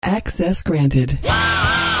Access granted.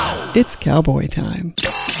 Wow! It's cowboy time.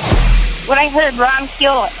 When I heard Ron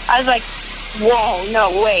Keel, I was like, whoa,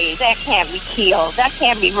 no way, that can't be Keel. That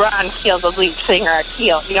can't be Ron Keel, the lead singer of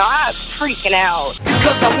Keel. You know, I was freaking out.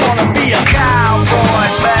 Because I want to be a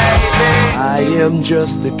cowboy, baby. I am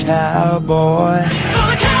just a cowboy. I'm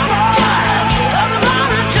a cowboy of the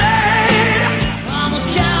modern day. I'm a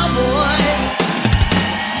cowboy.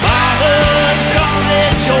 Mama's gone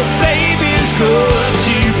and your baby's good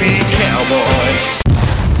to be cowboys.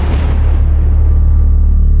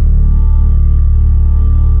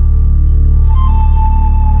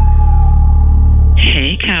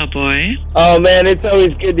 Cowboy. Oh man, it's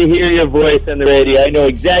always good to hear your voice on the radio. I know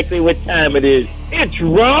exactly what time it is. It's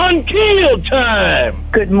Ron Keel time!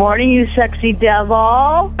 Good morning, you sexy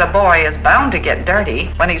devil. The boy is bound to get dirty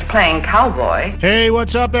when he's playing cowboy. Hey,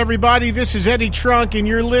 what's up, everybody? This is Eddie Trunk, and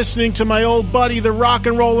you're listening to my old buddy, the rock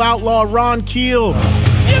and roll outlaw, Ron Keel.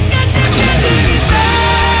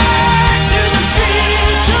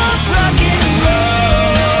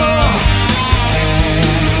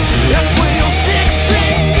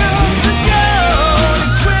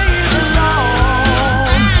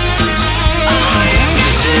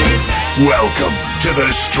 Welcome to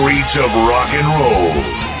the streets of rock and roll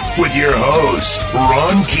with your host,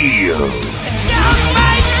 Ron Keel.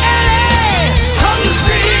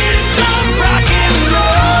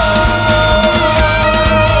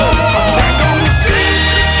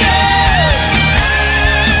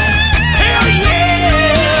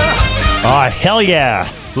 Hell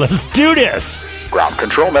yeah! Let's do this! Ground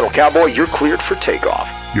control, Metal Cowboy, you're cleared for takeoff.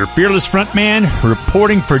 Your fearless frontman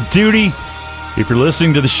reporting for duty. If you're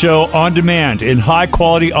listening to the show on demand in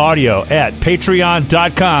high-quality audio at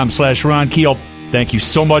patreon.com/Ron Keel, thank you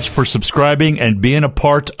so much for subscribing and being a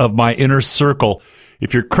part of my inner circle.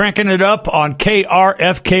 If you're cranking it up on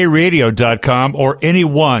krfkradio.com or any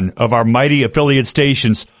one of our mighty affiliate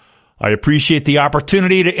stations, I appreciate the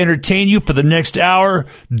opportunity to entertain you for the next hour,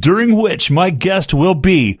 during which my guest will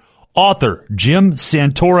be author Jim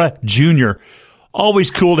Santora Jr. Always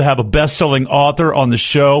cool to have a best-selling author on the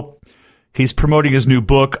show. He's promoting his new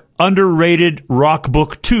book, Underrated Rock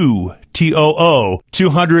Book 2, TOO,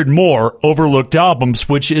 200 More Overlooked Albums,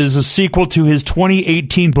 which is a sequel to his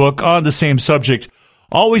 2018 book on the same subject.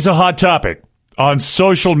 Always a hot topic on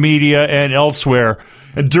social media and elsewhere.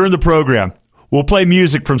 And during the program, we'll play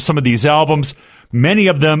music from some of these albums. Many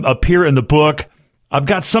of them appear in the book. I've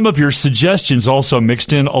got some of your suggestions also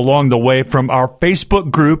mixed in along the way from our Facebook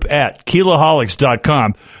group at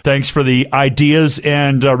Keelaholics.com. Thanks for the ideas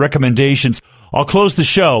and recommendations. I'll close the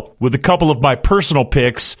show with a couple of my personal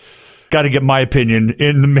picks. Got to get my opinion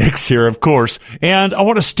in the mix here, of course. And I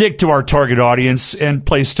want to stick to our target audience and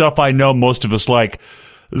play stuff I know most of us like.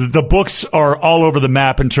 The books are all over the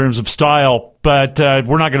map in terms of style, but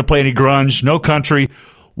we're not going to play any grunge, no country.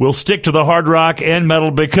 We'll stick to the hard rock and metal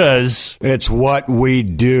because it's what we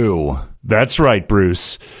do. That's right,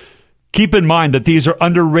 Bruce. Keep in mind that these are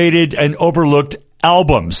underrated and overlooked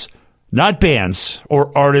albums, not bands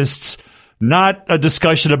or artists, not a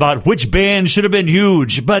discussion about which band should have been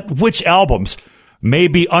huge, but which albums may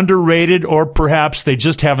be underrated or perhaps they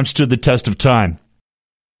just haven't stood the test of time.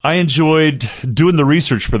 I enjoyed doing the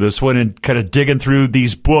research for this one and kind of digging through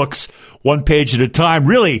these books one page at a time.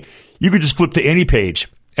 Really, you could just flip to any page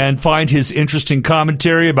and find his interesting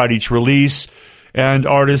commentary about each release and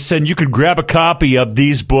artists. And you could grab a copy of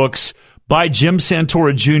these books by Jim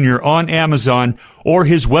Santora Jr. on Amazon or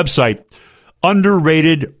his website,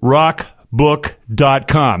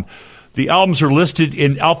 underratedrockbook.com. The albums are listed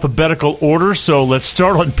in alphabetical order, so let's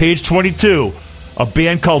start on page 22. A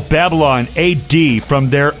band called Babylon AD from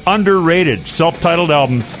their underrated self-titled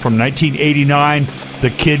album from 1989, The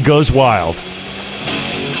Kid Goes Wild.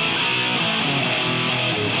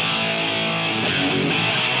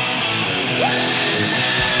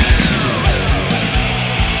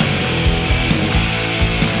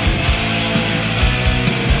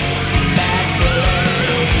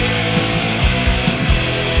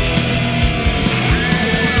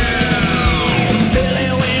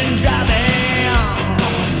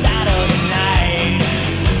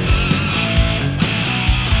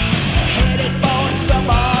 Headed for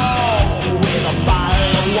trouble.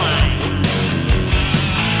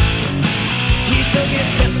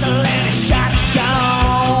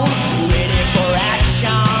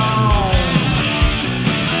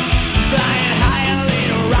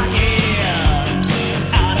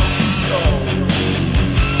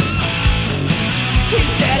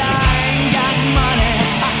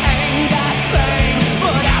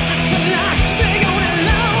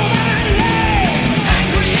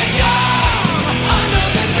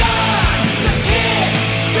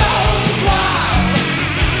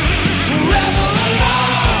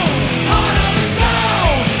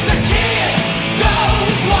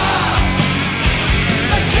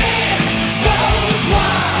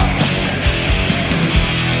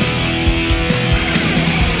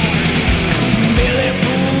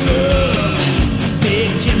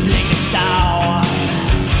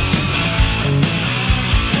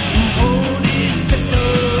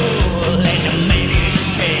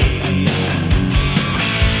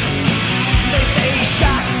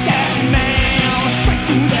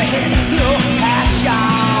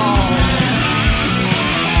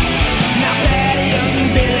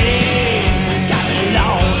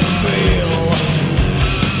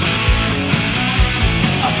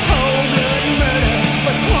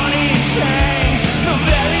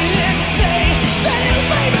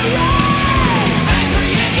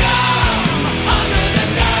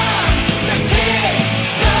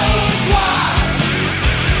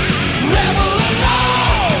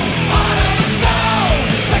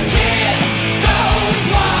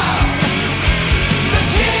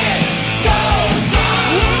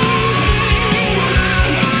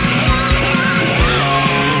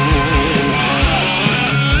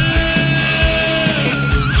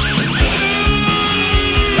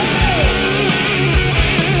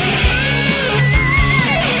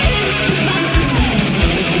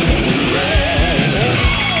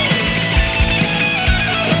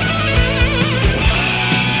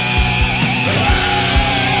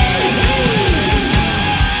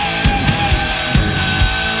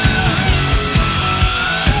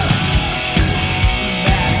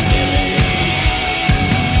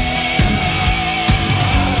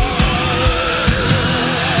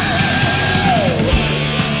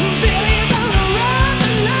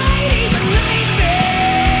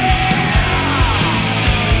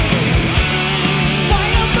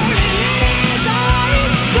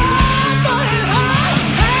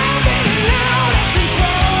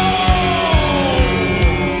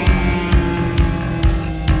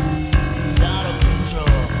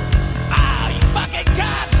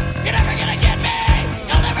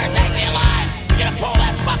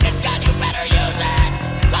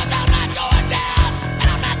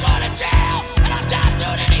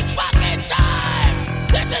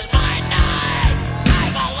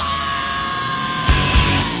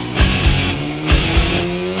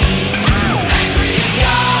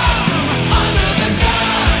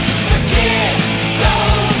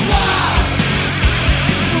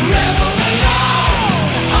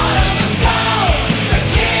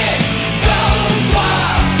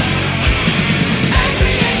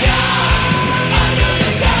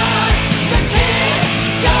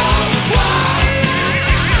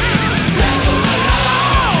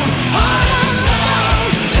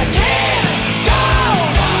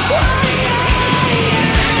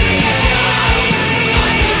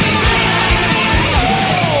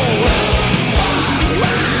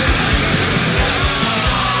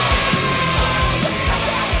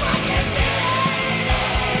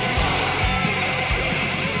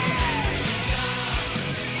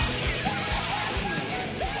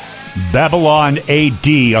 Babylon AD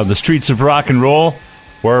on the Streets of Rock and Roll,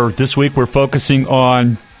 where this week we're focusing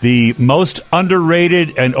on the most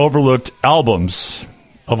underrated and overlooked albums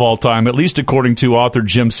of all time, at least according to author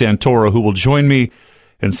Jim Santoro, who will join me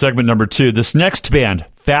in segment number 2. This next band,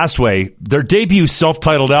 Fastway, their debut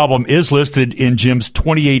self-titled album is listed in Jim's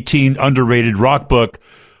 2018 underrated rock book,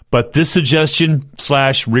 but this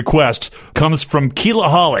suggestion/request comes from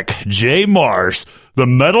Keelaholic Jay Mars, the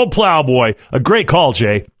Metal Plowboy. A great call,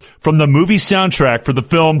 Jay. From the movie soundtrack for the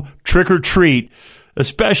film Trick or Treat,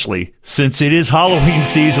 especially since it is Halloween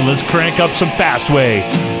season. Let's crank up some Fastway.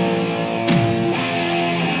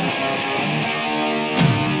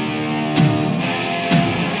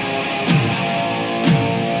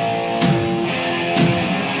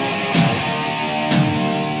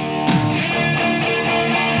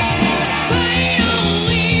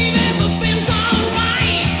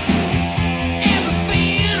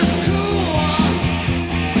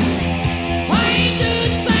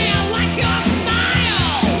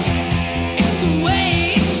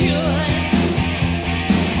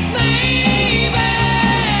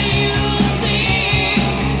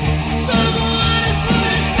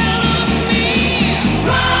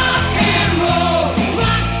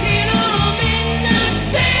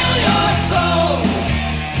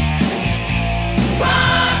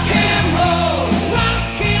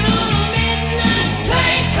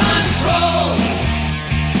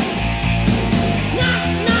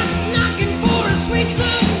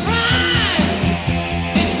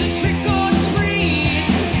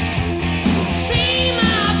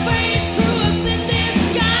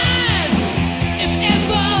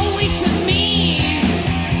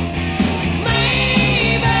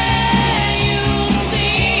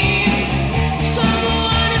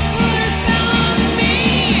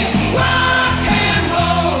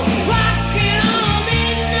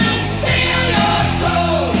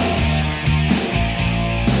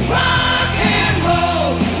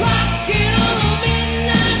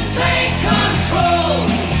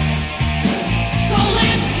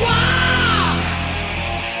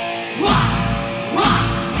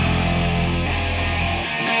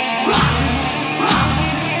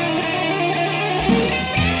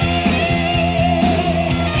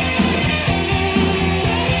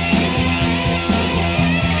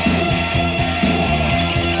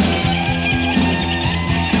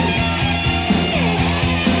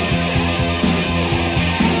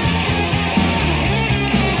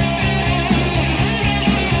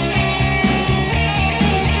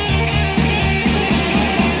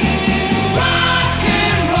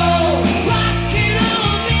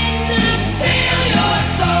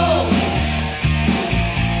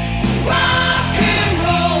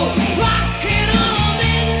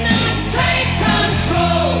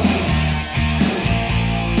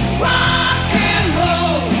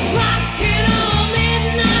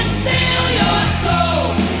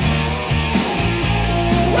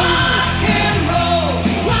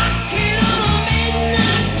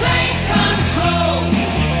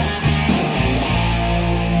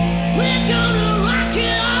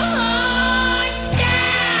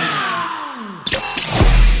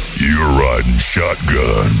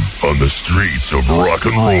 Shotgun on the streets of rock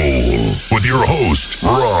and roll with your host,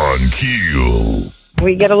 Ron Keel.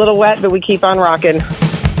 We get a little wet, but we keep on rocking.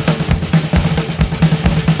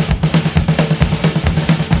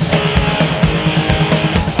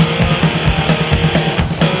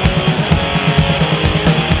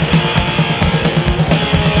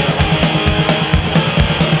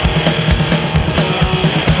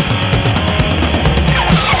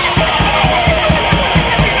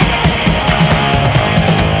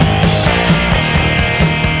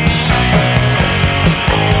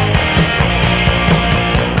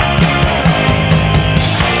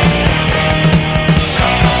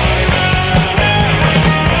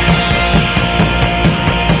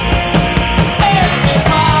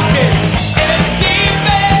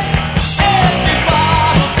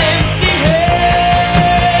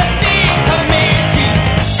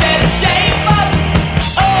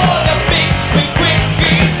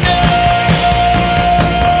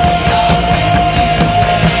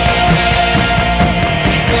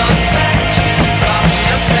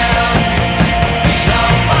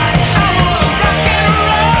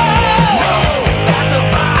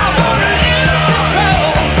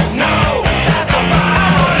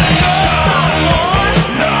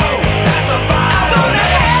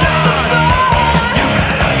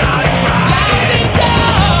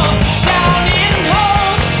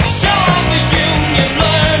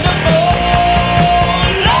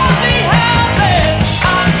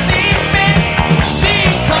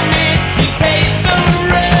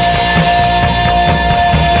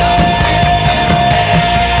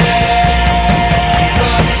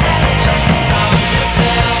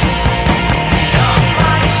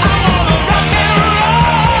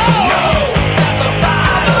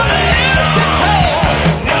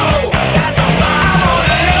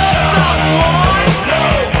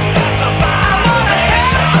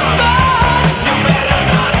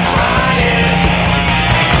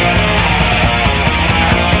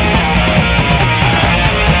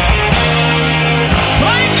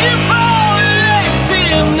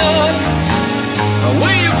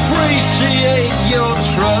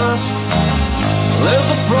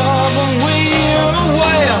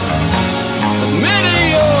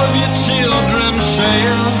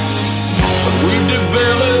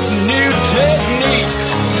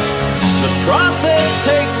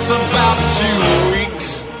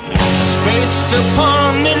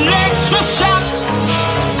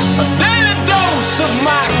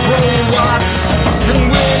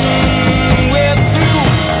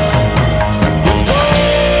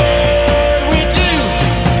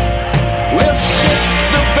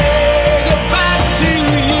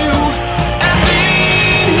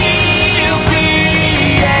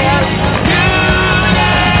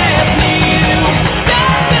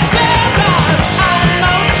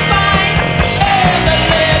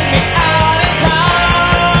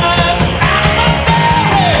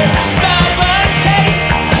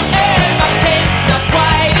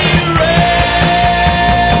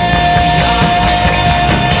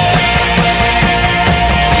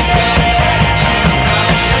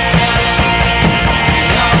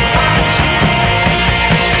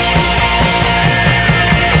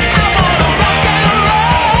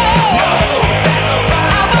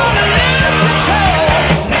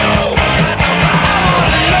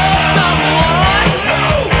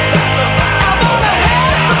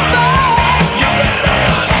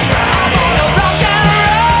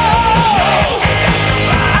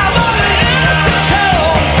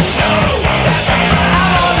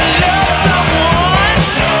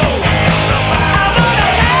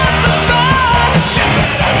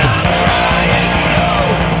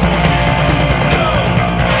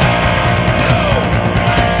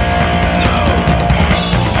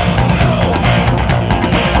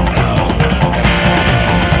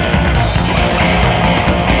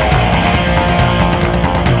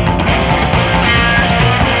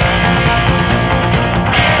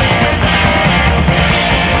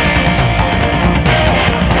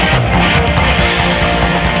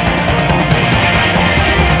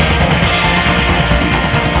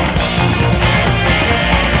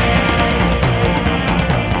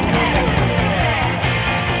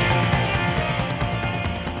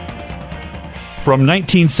 from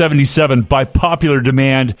 1977 by popular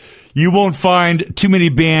demand. You won't find too many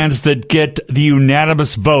bands that get the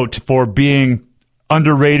unanimous vote for being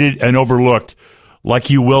underrated and overlooked like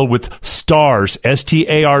you will with Stars,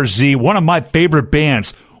 S-T-A-R-Z, one of my favorite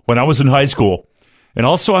bands when I was in high school. And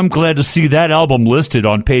also, I'm glad to see that album listed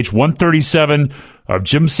on page 137 of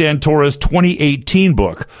Jim Santora's 2018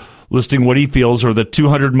 book, listing what he feels are the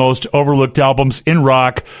 200 most overlooked albums in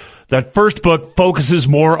rock. That first book focuses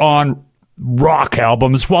more on rock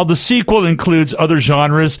albums, while the sequel includes other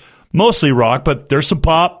genres, mostly rock, but there's some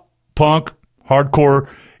pop, punk, hardcore,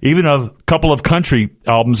 even a couple of country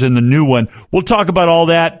albums in the new one. We'll talk about all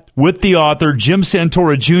that with the author, Jim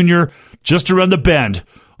Santora Jr., just around the bend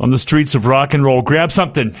on the streets of rock and roll. Grab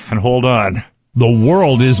something and hold on. The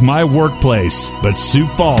world is my workplace, but Sioux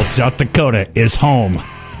Falls, South Dakota is home.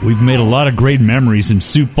 We've made a lot of great memories in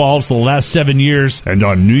Sioux Falls the last 7 years, and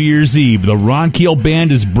on New Year's Eve, the Ron Keel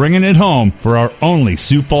Band is bringing it home for our only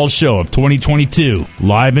Sioux Falls show of 2022.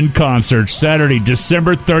 Live in concert Saturday,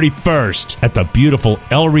 December 31st at the beautiful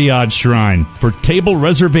El Riyadh Shrine. For table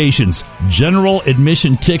reservations, general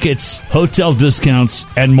admission tickets, hotel discounts,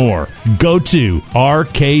 and more, go to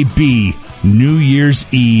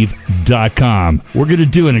RKBNewYear'sEve.com. We're going to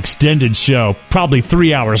do an extended show, probably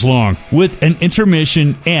 3 hours long, with an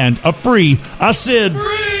intermission and a free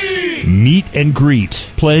meet and greet,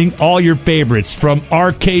 playing all your favorites from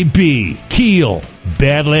RKB, Keel,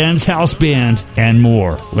 Badlands House Band, and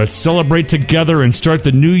more. Let's celebrate together and start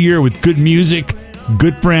the new year with good music,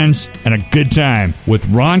 good friends, and a good time with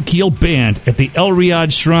Ron Keel Band at the El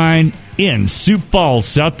Riyadh Shrine in Sioux Falls,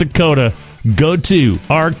 South Dakota. Go to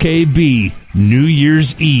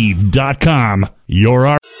RKBNewYear'sEve.com.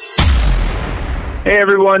 Hey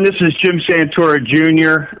everyone, this is Jim Santora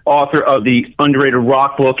Jr., author of the Underrated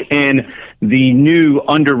Rock Book and the new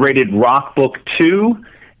Underrated Rock Book 2,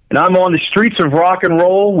 and I'm on the streets of rock and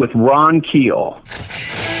roll with Ron Keel.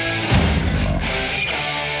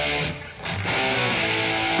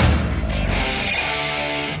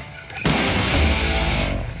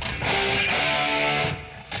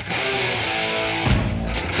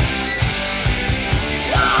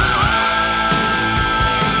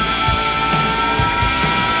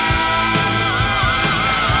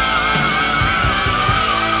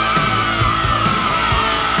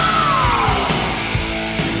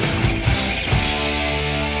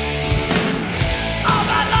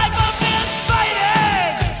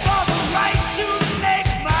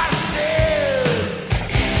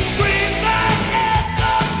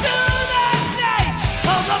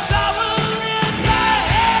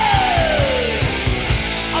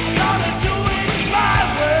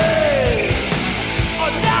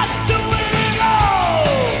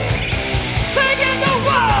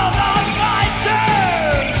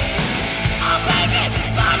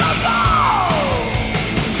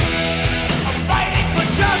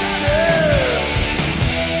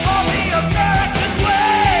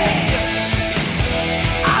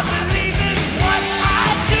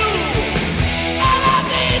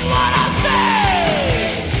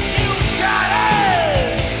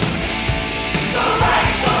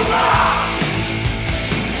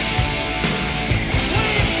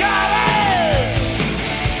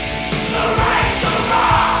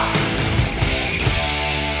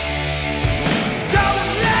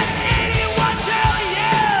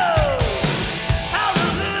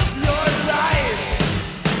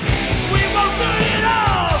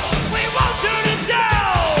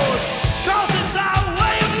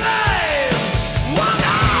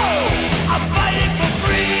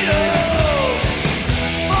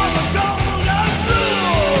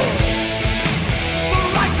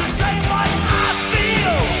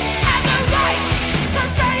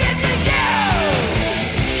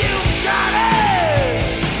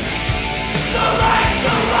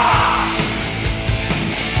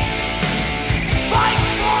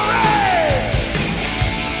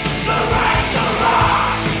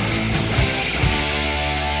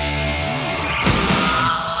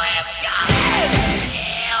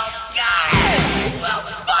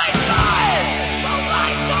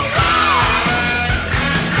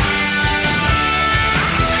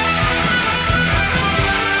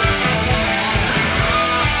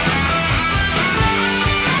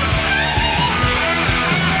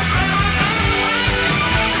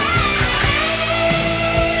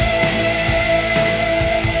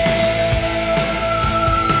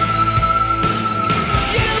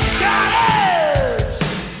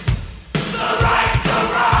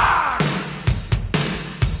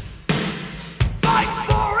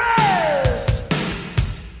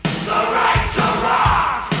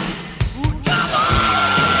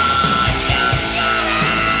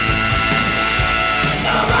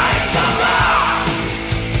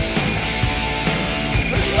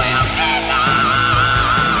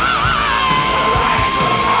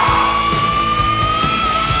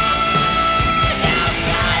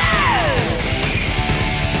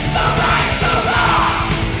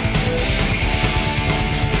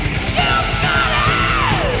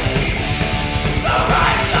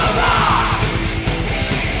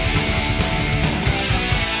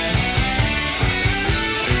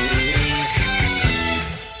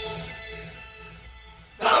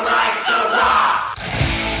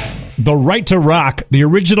 The Right to Rock, the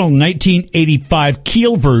original 1985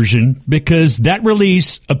 Keel version, because that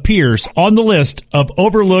release appears on the list of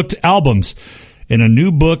overlooked albums in a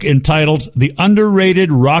new book entitled The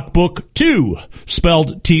Underrated Rock Book 2,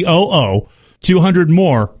 spelled T-O-O, 200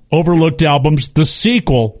 More Overlooked Albums, the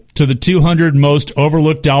sequel to the 200 Most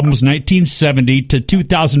Overlooked Albums 1970 to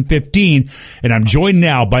 2015. And I'm joined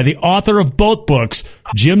now by the author of both books,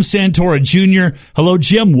 Jim Santora Jr. Hello,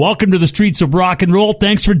 Jim. Welcome to the Streets of Rock and Roll.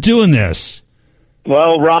 Thanks for doing this.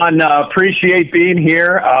 Well, Ron, appreciate being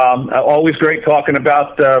here. Always great talking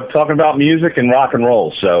about music and rock and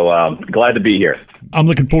roll. So glad to be here. I'm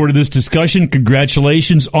looking forward to this discussion.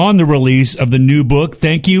 Congratulations on the release of the new book.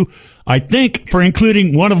 Thank you, I think, for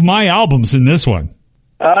including one of my albums in this one.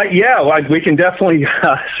 We can definitely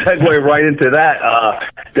segue right into that.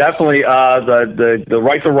 Definitely the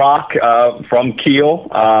Right to Rock from Keel.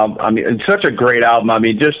 It's such a great album. I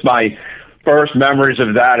mean, just my first memories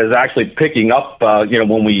of that is actually picking up, when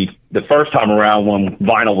the first time around when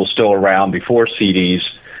vinyl was still around before CDs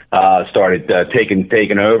started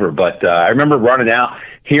taking over. But I remember running out,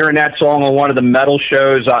 hearing that song on one of the metal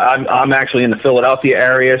shows. I'm actually in the Philadelphia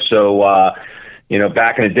area, so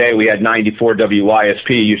back in the day, we had 94 WYSP,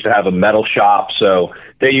 used to have a metal shop, so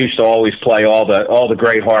they used to always play all the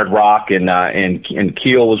great hard rock, and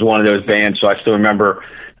Keel was one of those bands, so I still remember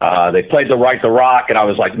they played The Right to Rock, and I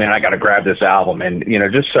was like, man, I got to grab this album, and,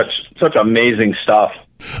 just such amazing stuff.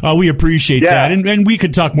 We appreciate that, and we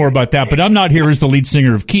could talk more about that, but I'm not here as the lead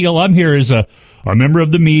singer of Keel. I'm here as a member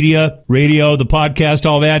of the media, radio, the podcast,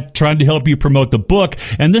 all that, trying to help you promote the book.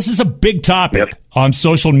 And this is a big topic on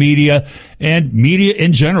social media and media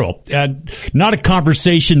in general. Not a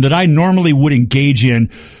conversation that I normally would engage in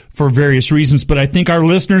for various reasons, but I think our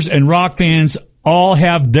listeners and rock fans all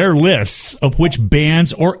have their lists of which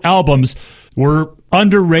bands or albums were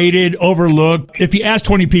underrated, overlooked. If you ask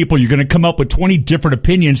 20 people, you're going to come up with 20 different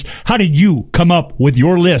opinions. How did you come up with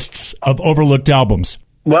your lists of overlooked albums?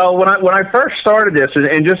 Well, when I first started this,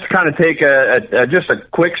 and just to kind of take a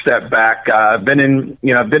quick step back, I've been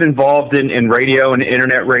involved in radio and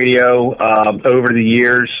internet radio over the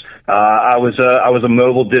years. I was a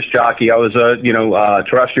mobile disc jockey. I was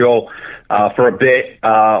terrestrial for a bit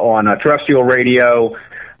on terrestrial radio.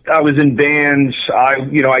 I was in bands. I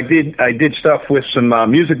did stuff with some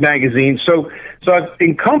music magazines. So I've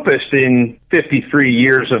encompassed in 53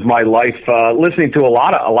 years of my life listening to a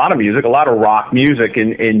lot of music, a lot of rock music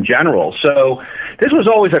in general. So this was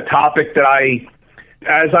always a topic that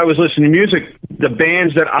as I was listening to music, the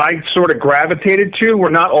bands that I sort of gravitated to were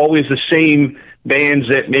not always the same bands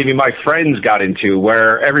that maybe my friends got into,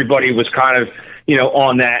 where everybody was kind of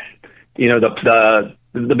on that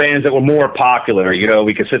the bands that were more popular.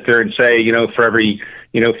 We could sit there and say, for every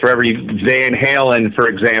Van Halen, for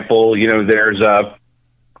example, there's a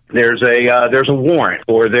Warrant,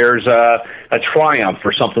 or there's a Triumph,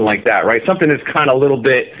 or something like that, right? Something that's kind of a little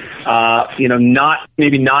bit, not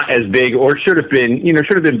as big, or should have been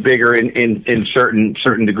bigger in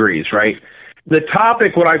certain degrees, right? The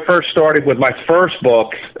topic when I first started with my first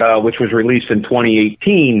book, which was released in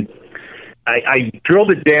 2018, I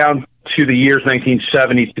drilled it down to the years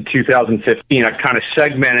 1970 to 2015. I kind of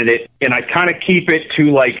segmented it, and I kind of keep it to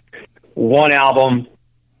like one album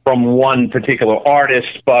from one particular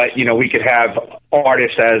artist, but, we could have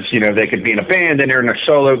artists as, they could be in a band, then they're in a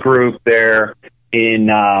solo group, they're in,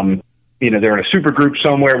 they're in a super group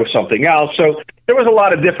somewhere with something else. So there was a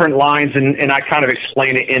lot of different lines, and I kind of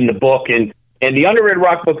explain it in the book, and the Underrated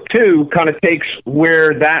Rock Book 2 kind of takes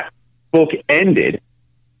where that book ended.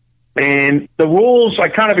 And the rules, I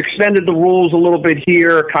kind of extended the rules a little bit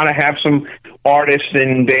here, kind of have some artists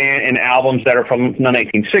and band and albums that are from the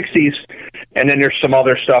 1960s. And then there's some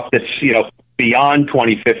other stuff that's, beyond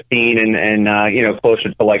 2015 and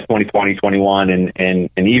closer to like 2020, 21. And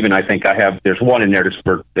even I think there's one in there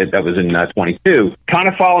that was in 22, kind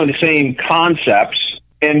of following the same concepts.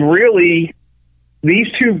 And really, these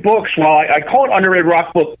two books, while I call it Underrated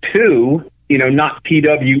Rock Book 2, not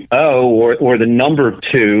TWO or the number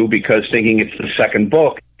 2, because thinking it's the second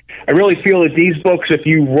book. I really feel that these books, if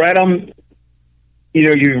you read them,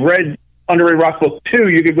 you read Underrated Rock Book 2,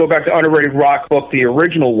 you could go back to Underrated Rock Book, the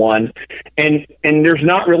original one, and there's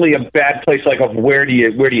not really a bad place of where do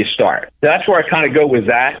you start. That's where I kind of go with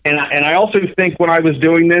that. And I also think when I was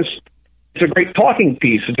doing this, it's a great talking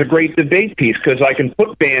piece. It's a great debate piece, because I can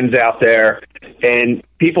put bands out there and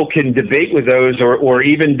people can debate with those, or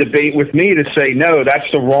even debate with me to say, no, that's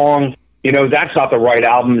the wrong, that's not the right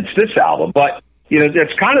album, it's this album. But,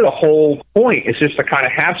 that's kind of the whole point. It's just to kind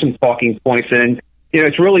of have some talking points. And,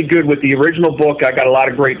 it's really good with the original book. I got a lot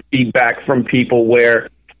of great feedback from people where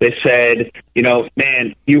They said, you know,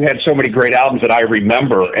 man, you had so many great albums that I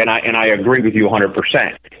remember, and I agree with you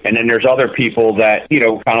 100%. And then there's other people that, you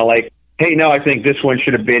know, kind of like, hey, no, I think this one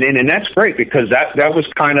should have been in, and that's great because that was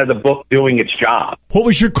kind of the book doing its job. What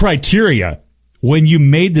was your criteria when you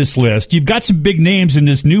made this list? You've got some big names in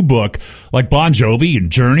this new book, like Bon Jovi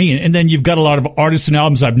and Journey, and then you've got a lot of artists and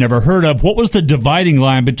albums I've never heard of. What was the dividing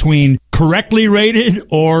line between correctly rated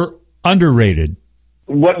or underrated?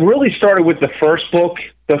 What really started with the first book,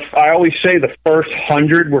 I always say the first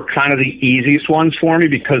 100 were kind of the easiest ones for me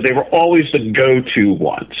because they were always the go-to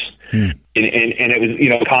ones. And it was, you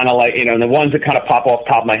know, kind of like, you know, and the ones that kind of pop off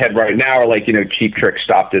the top of my head right now are like, you know, Cheap Trick,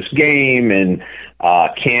 Stop This Game, and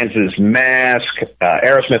Kansas Mask,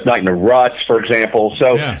 Aerosmith, Night in the Ruts, for example.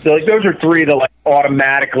 So like, those are three that like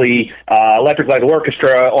automatically, Electric Light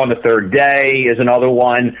Orchestra on the Third Day is another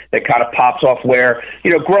one that kind of pops off where,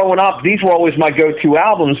 you know, growing up, these were always my go-to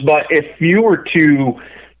albums. But if you were to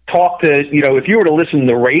talk to, you know, if you were to listen to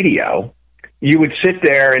the radio, you would sit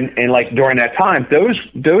there and like during that time,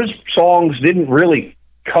 those songs didn't really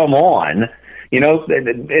come on. You know,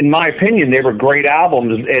 in my opinion, they were great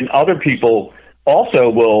albums, and other people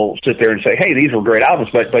also will sit there and say, hey, these were great albums,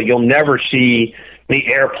 but you'll never see the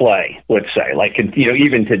airplay, let's say. Like, you know,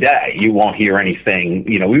 even today, you won't hear anything,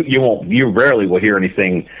 you know, you rarely will hear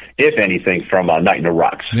anything, if anything, from Night in the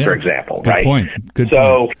Ruts, for example, right? Good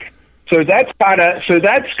point. So that's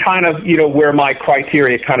kind of, you know, where my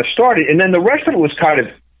criteria kind of started. And then the rest of it was kind of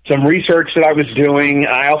some research that I was doing.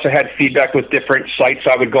 I also had feedback with different sites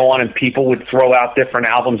I would go on, and people would throw out different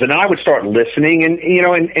albums, and then I would start listening, and, you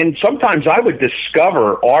know, and sometimes I would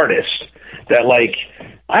discover artists that, like,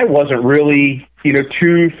 I wasn't really, you know,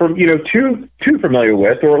 too familiar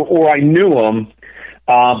with, or I knew them,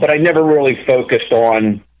 but I never really focused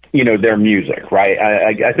on, you know, their music, right?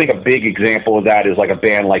 I think a big example of that is like a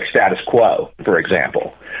band like Status Quo, for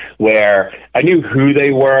example, where I knew who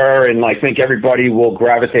they were, and I think everybody will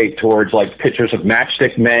gravitate towards like Pictures of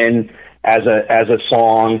Matchstick Men as a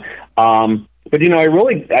song. But, you know, I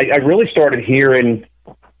really started hearing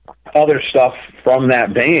other stuff from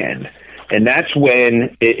that band, and that's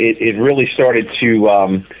when it really started to,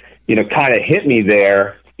 you know, kind of hit me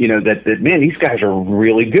there, you know, that man, these guys are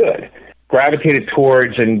really good. Gravitated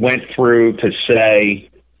towards and went through to say,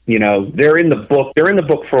 you know, they're in the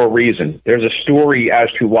book for a reason. There's a story as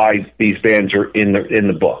to why these bands are in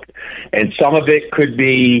the book. And some of it could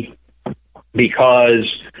be because,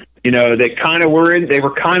 you know, they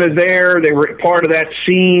were kind of there, they were part of that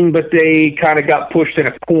scene, but they kind of got pushed in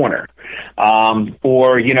a corner.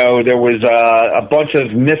 Or, you know, there was a bunch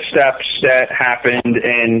of missteps that happened,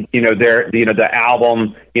 and, you know, the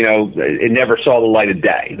album, you know, it never saw the light of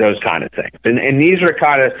day, those kind of things. And these are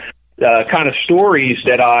kind of stories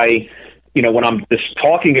that I, you know, when I'm just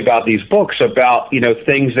talking about these books about, you know,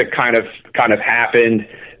 things that kind of happened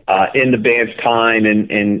in the band's time,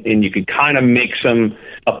 and you could kind of make some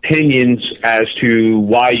opinions as to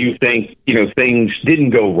why you think, you know, things didn't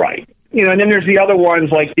go right. You know, and then there's the other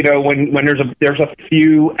ones, like, you know, when there's a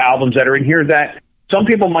few albums that are in here that some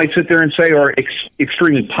people might sit there and say are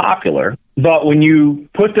extremely popular, but when you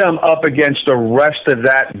put them up against the rest of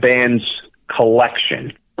that band's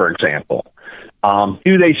collection, for example,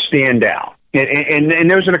 do they stand out?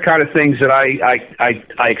 And those are the kind of things that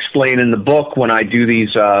I explain in the book when I do these,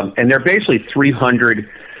 and they're basically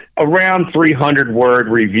around 300-word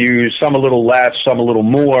reviews, some a little less, some a little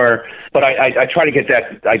more, but I try to get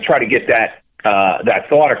that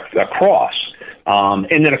thought across,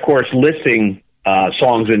 and then of course listing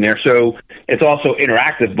songs in there. So it's also an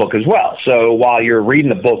interactive book as well. So while you're reading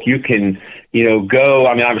the book, you can, you know, go.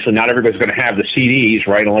 I mean, obviously not everybody's going to have the CDs,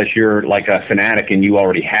 right? Unless you're like a fanatic and you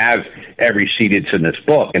already have every CD that's in this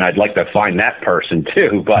book, and I'd like to find that person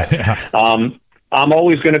too. But I'm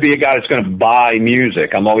always going to be a guy that's going to buy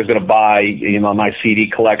music. I'm always going to buy, you know, my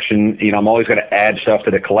CD collection. You know, I'm always going to add stuff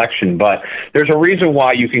to the collection. But there's a reason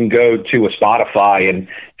why you can go to a Spotify and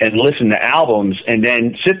listen to albums and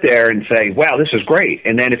then sit there and say, wow, this is great.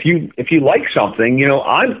 And then if you like something, you know,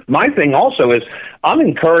 my thing also is I'm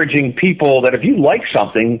encouraging people that if you like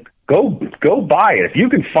something, go buy it. If you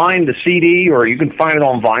can find the CD or you can find it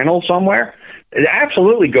on vinyl somewhere,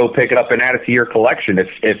 absolutely go pick it up and add it to your collection.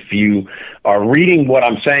 If you are reading what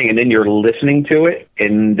I'm saying and then you're listening to it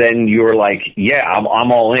and then you're like, yeah, I'm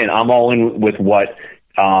all in. I'm all in with what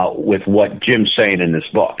Jim's saying in this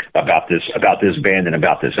book about this band and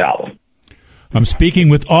about this album. I'm speaking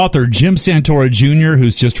with author Jim Santora Jr.,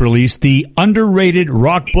 who's just released the Underrated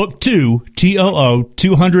Rock Book 2, TOO,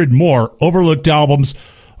 200 More Overlooked Albums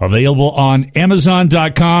Available on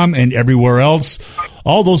Amazon.com and everywhere else.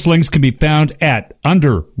 All those links can be found at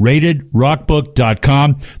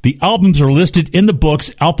underratedrockbook.com. The albums are listed in the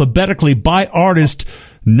books alphabetically by artist,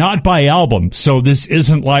 not by album. So this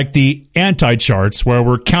isn't like the anti-charts where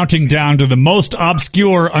we're counting down to the most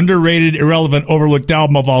obscure, underrated, irrelevant, overlooked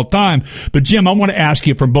album of all time. But Jim, I want to ask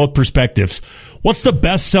you from both perspectives. What's the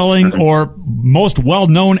best-selling or most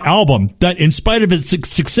well-known album that, in spite of its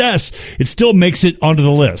success, it still makes it onto the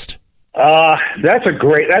list? That's a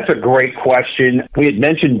great question. We had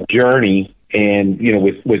mentioned Journey, and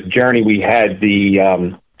with Journey we had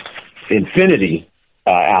the Infinity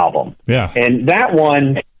album. Yeah, and that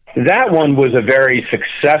one was a very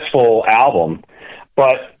successful album.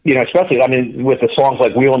 But especially with the songs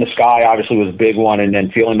like Wheel in the Sky, obviously was a big one, and then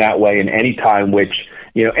Feeling That Way and Anytime, which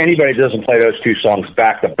anybody that doesn't play those two songs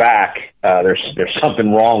back to back, there's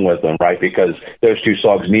something wrong with them, right? Because those two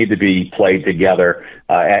songs need to be played together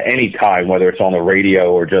at any time, whether it's on the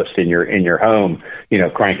radio or just in your home,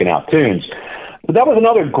 cranking out tunes. But that was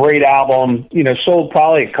another great album. Sold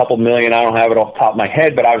probably a couple million. I don't have it off the top of my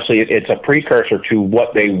head, but obviously it's a precursor to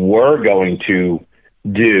what they were going to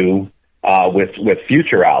do with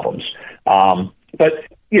future albums. But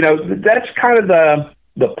that's kind of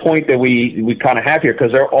the point that we kind of have here,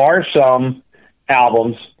 because there are some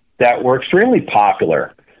albums that were extremely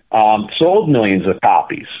popular, sold millions of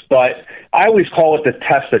copies, but I always call it the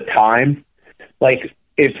test of time. Like,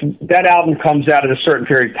 if that album comes out at a certain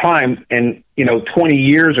period of time and 20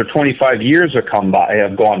 years or 25 years have gone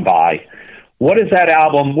by, what does that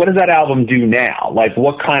album do now? Like,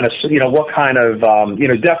 what kind of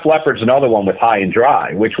Def Leppard's another one with High and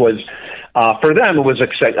Dry, which was for them it was a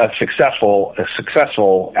successful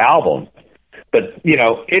album. But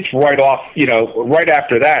it's right off. Right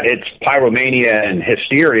after that, it's Pyromania and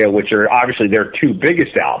Hysteria, which are obviously their two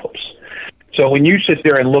biggest albums. So when you sit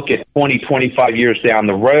there and look at 20, 25 years down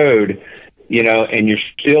the road, and you're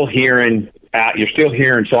still hearing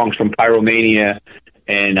songs from Pyromania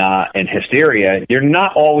and Hysteria, you're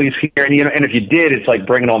not always hearing, and if you did, it's like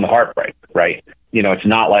Bringing On the Heartbreak, right? It's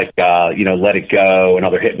not like, Let It Go,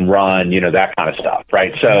 Another Hit and Run, that kind of stuff,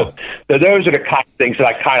 right? So those are the kind of things that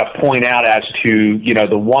I kind of point out as to,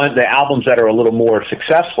 the albums that are a little more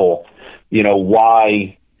successful,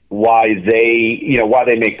 why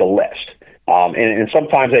they make the list. And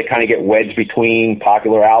sometimes they kind of get wedged between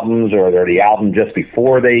popular albums, or they're the album just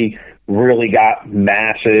before they really got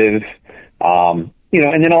massive. And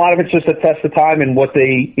then a lot of it's just a test of time and what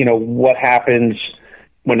happens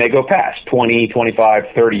when they go past 20, 25,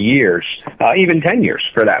 30 years, even 10 years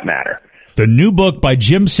for that matter. The new book by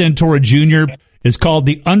Jim Santora Jr. is called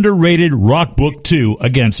The Underrated Rock Book 2,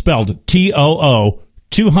 again spelled TOO,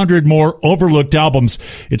 200 More Overlooked Albums.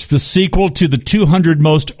 It's the sequel to the 200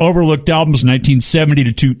 Most Overlooked Albums,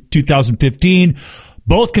 1970 to 2015.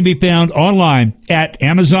 Both can be found online at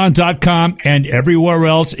Amazon.com and everywhere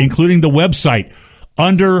else, including the website,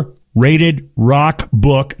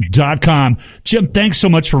 underratedrockbook.com. Jim, thanks so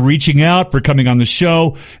much for reaching out, for coming on the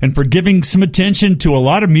show, and for giving some attention to a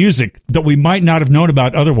lot of music that we might not have known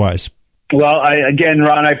about otherwise. Well, again,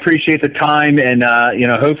 Ron, I appreciate the time, and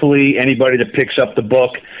hopefully anybody that picks up the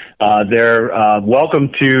book, they're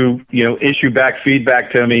welcome to issue back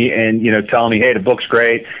feedback to me and tell me, hey, the book's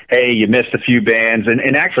great. Hey, you missed a few bands,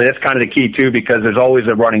 and actually that's kind of the key too, because there's always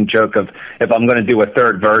a running joke of if I'm going to do a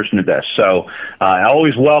third version of this. So I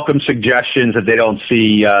always welcome suggestions if they don't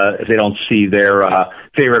see their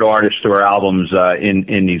favorite artists or albums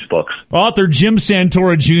in these books. Author Jim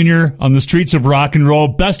Santora Jr. on the streets of rock and roll.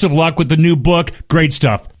 Best of luck with the new book. Great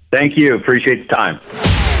stuff. Thank you. Appreciate the time.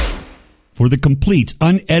 For the complete,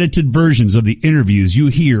 unedited versions of the interviews you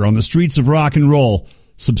hear on the streets of rock and roll,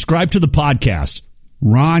 subscribe to the podcast.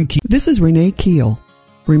 Ron Keel. This is Renee Keel,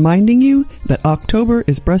 reminding you that October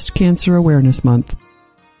is Breast Cancer Awareness Month.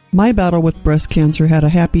 My battle with breast cancer had a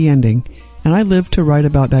happy ending, and I live to write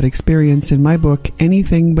about that experience in my book,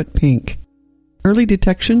 Anything But Pink. Early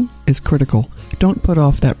detection is critical. Don't put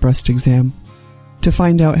off that breast exam. To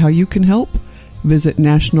find out how you can help, visit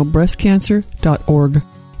nationalbreastcancer.org.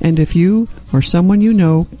 And if you or someone you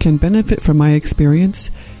know can benefit from my experience,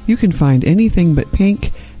 you can find Anything But Pink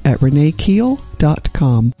at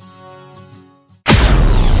reneekeel.com.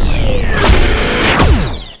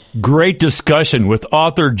 Great discussion with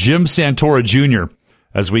author Jim Santora Jr.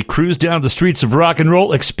 as we cruise down the streets of rock and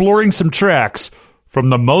roll, exploring some tracks from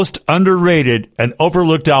the most underrated and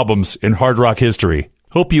overlooked albums in hard rock history.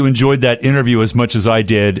 Hope you enjoyed that interview as much as I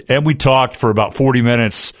did, and we talked for about 40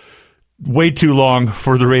 minutes. Way too long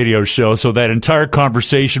for the radio show, so that entire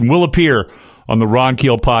conversation will appear on the Ron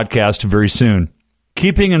Keel podcast very soon.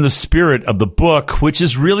 keeping in the spirit of the book, which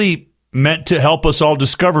is really meant to help us all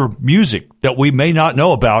discover music that we may not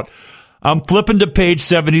know about, I'm flipping to page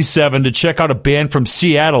 77 to check out a band from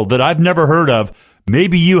Seattle that I've never heard of.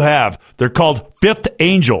 Maybe you have. They're called Fifth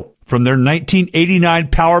Angel from their 1989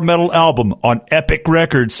 power metal album on Epic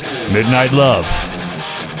Records, Midnight Love.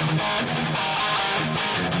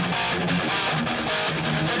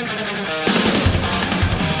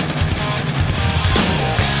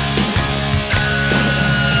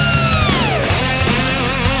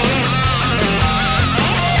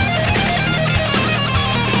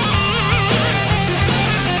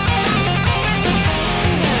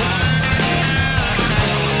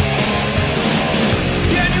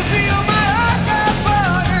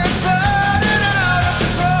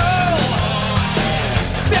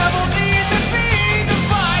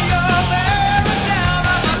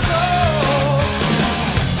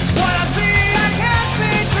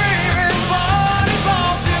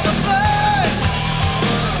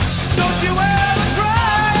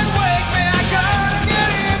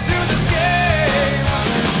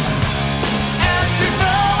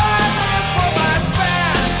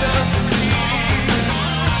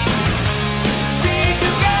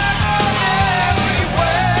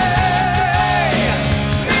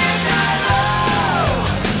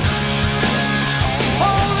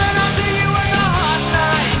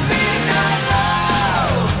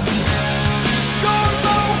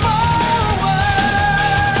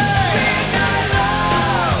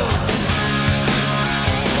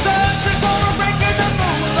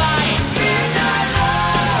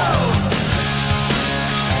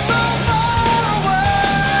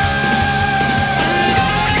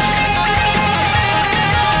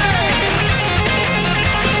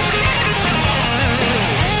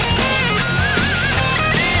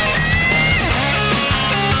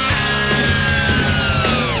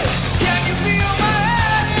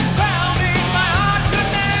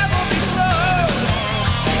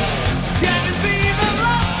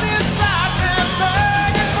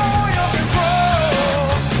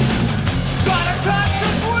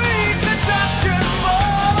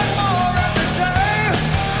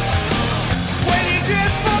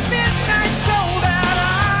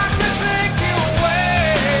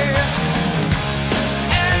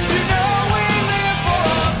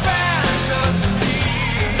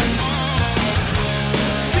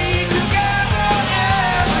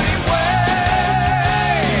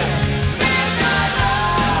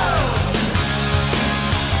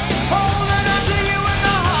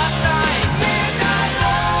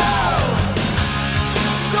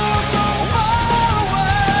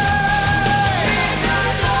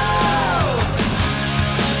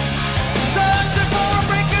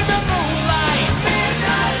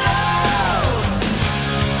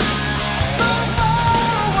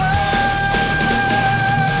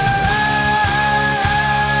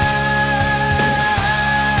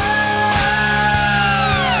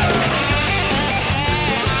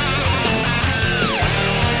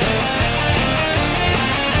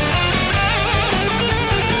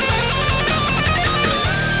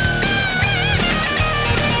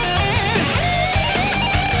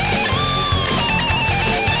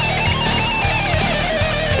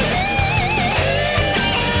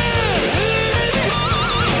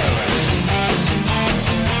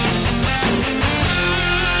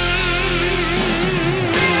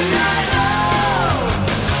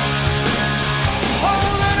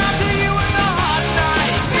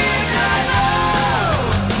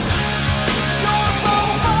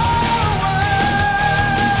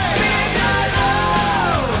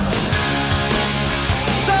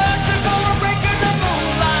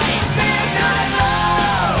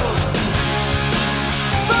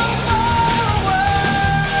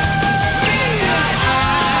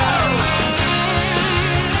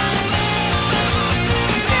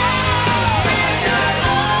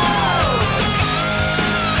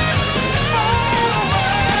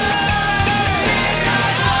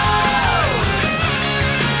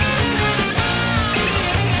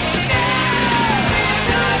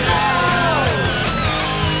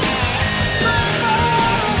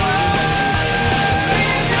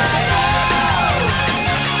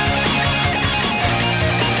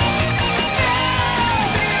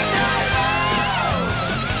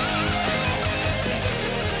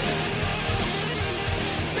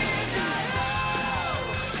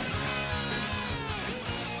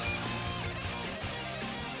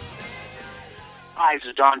 Hi, this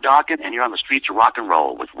is Don Dawkins, and you're on the Streets of Rock and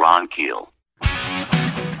Roll with Ron Keel.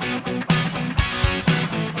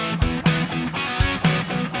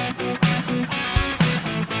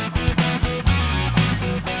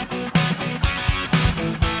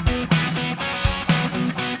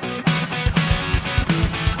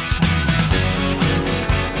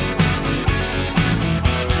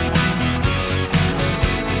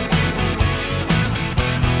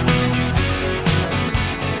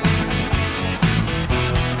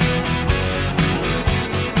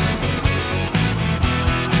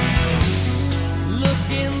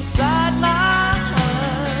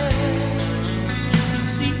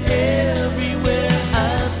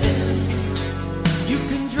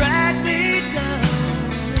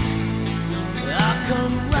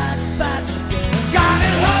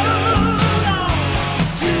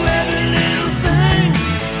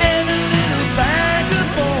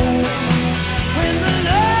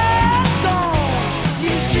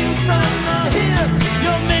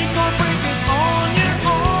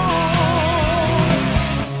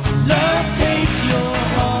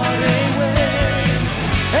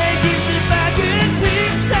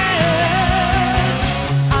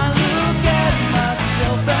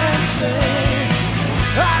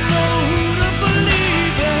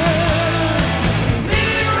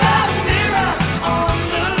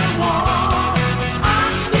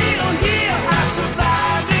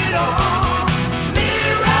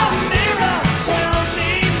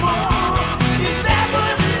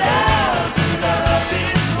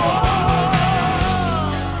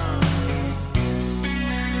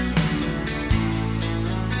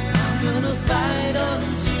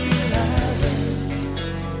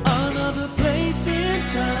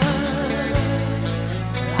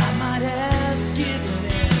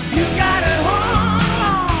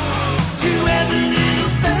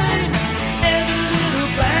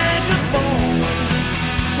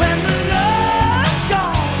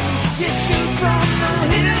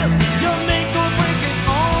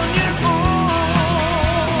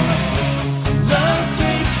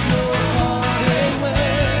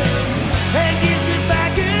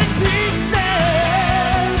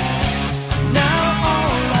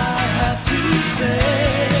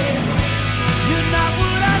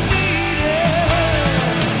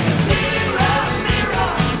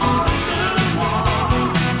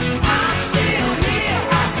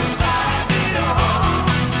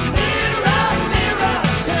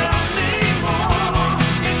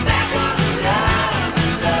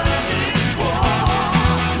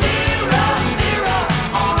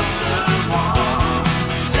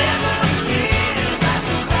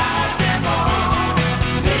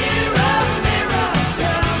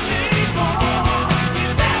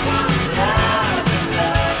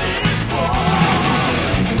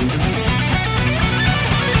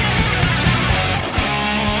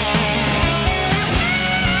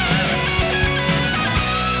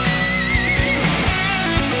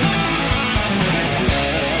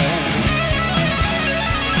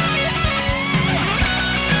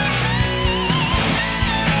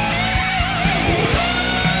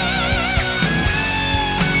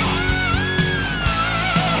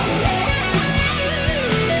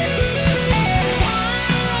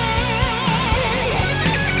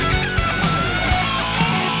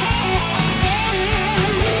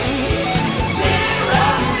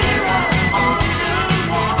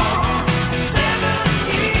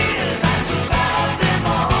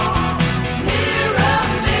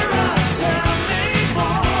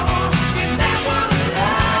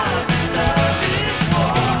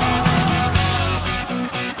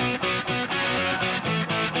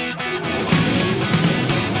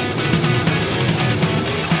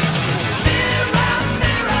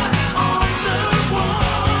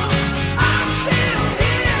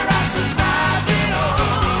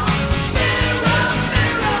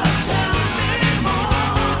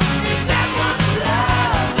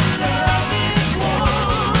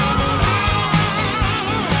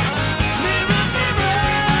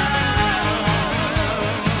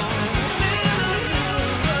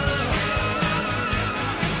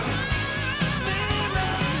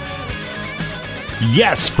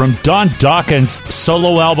 Yes, from Don Dawkins'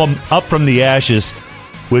 solo album, Up From the Ashes,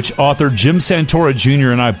 which author Jim Santora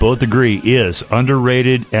Jr. and I both agree is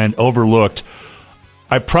underrated and overlooked.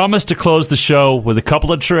 I promised to close the show with a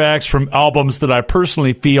couple of tracks from albums that I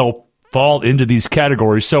personally feel fall into these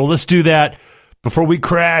categories. So let's do that before we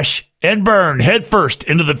crash and burn headfirst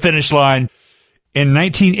into the finish line. In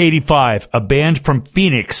 1985, a band from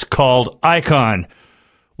Phoenix called Icon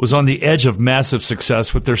was on the edge of massive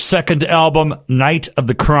success with their second album, Night of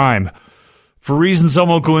the Crime. For reasons I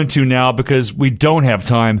won't go into now because we don't have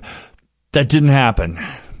time, that didn't happen.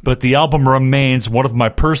 But the album remains one of my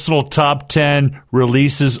personal top 10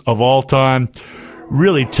 releases of all time.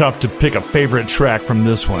 Really tough to pick a favorite track from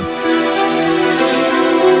this one.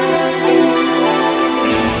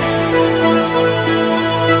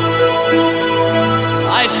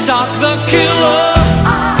 I stalk the killer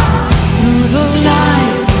through the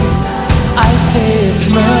night. I say it's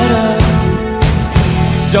murder.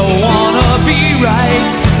 Don't wanna be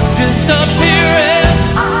right.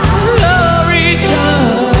 Disappearance, the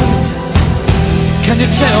return. Can you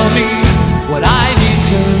tell me what I need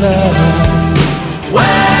to learn?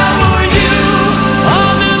 Where were you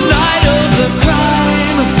on the night of the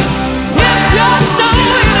crime? If you're so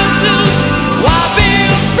innocent, why be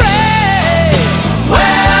afraid?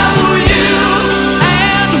 Where were you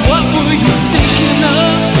and what were you thinking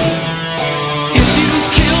of? If you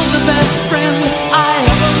killed the best friend I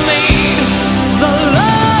ever made, the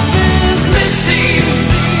love is missing,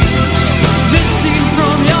 missing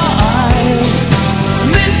from your eyes,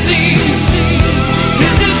 missing.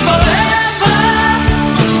 Is it forever?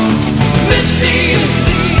 Missing.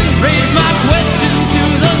 Raise my question to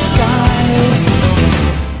the skies.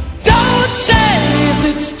 Don't say if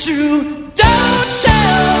it's true. Don't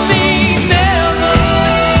tell me never.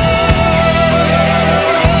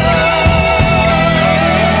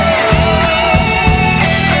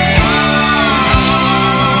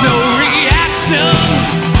 No reaction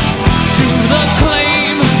to the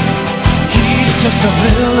claim. He's just a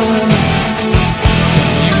villain.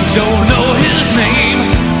 You don't know his name.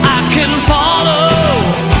 I can follow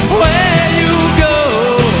where you go.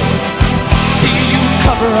 See you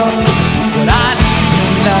cover up what I need to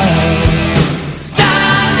know.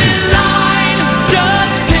 Stand in line,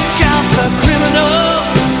 just pick out the criminal.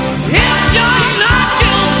 If you're not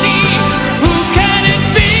guilty, who can it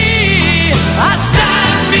be? I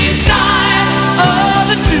stand beside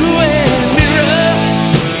the two-way mirror,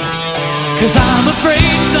 'cause I'm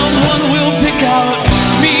afraid so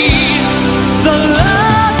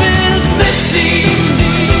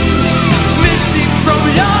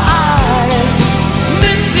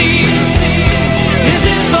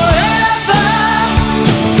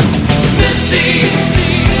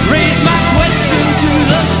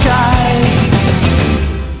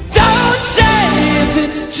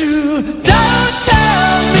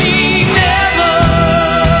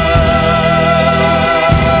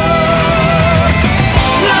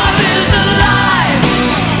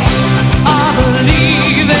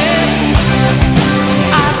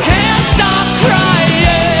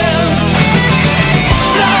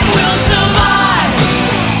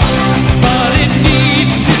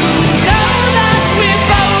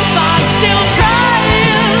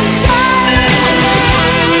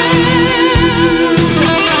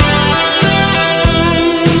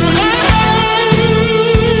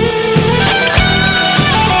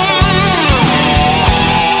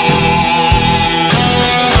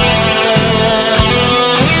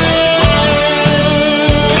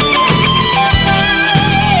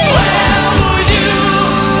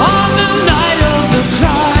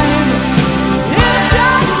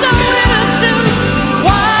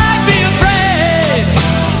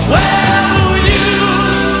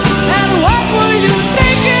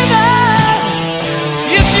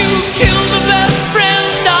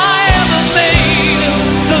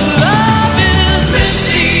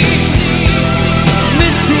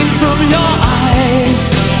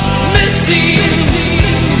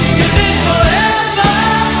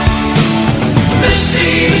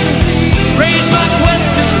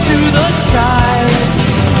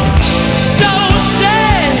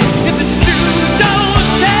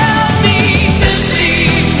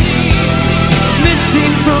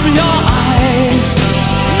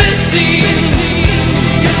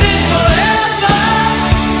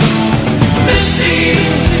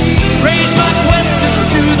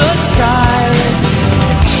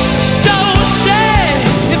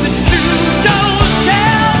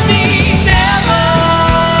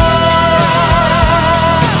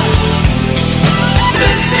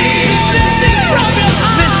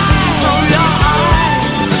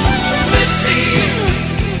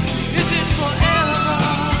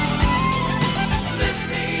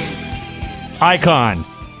icon.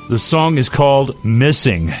 The song is called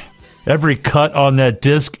Missing. Every cut on that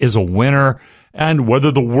disc is a winner, and whether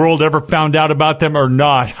the world ever found out about them or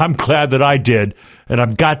not, I'm glad that I did. And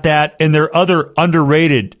I've got that and their other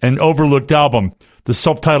underrated and overlooked album, the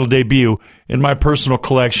self-titled debut, in my personal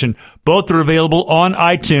collection. Both are available on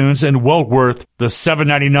iTunes and well worth the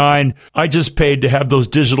 $7.99 I just paid to have those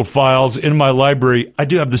digital files in my library. I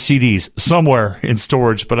do have the CDs somewhere in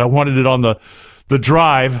storage, but I wanted it on the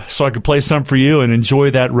drive so I could play some for you and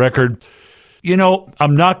enjoy that record. You know,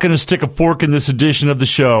 I'm not going to stick a fork in this edition of the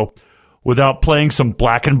show without playing some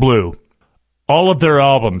Black and Blue. All of their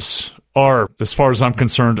albums are, as far as I'm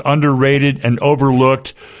concerned, underrated and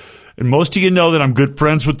overlooked. And most of you know that I'm good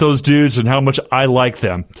friends with those dudes and how much I like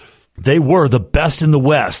them. They were the best in the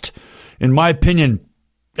West. In my opinion,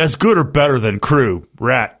 as good or better than Crew,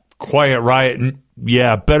 Rat, Quiet Riot, and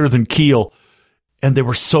yeah, better than Keel. And they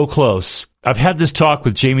were so close. I've had this talk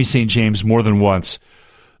with Jamie St. James more than once.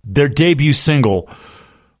 Their debut single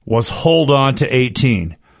was Hold On to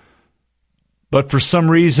 18. But for some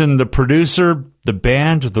reason, the producer, the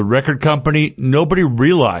band, the record company, nobody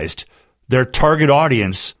realized their target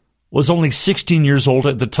audience was only 16 years old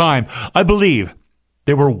at the time. I believe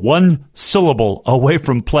they were one syllable away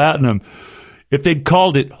from platinum. If they'd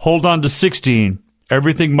called it Hold On to 16,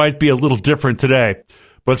 everything might be a little different today.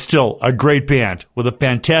 But still, a great band with a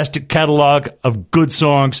fantastic catalog of good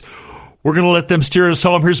songs. We're going to let them steer us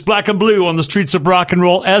home. Here's Black and Blue on the Streets of Rock and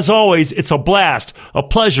Roll. As always, it's a blast, a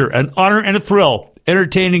pleasure, an honor, and a thrill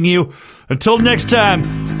entertaining you. Until next time,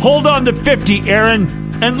 hold on to 50, Aaron,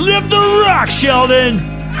 and live the rock, Sheldon!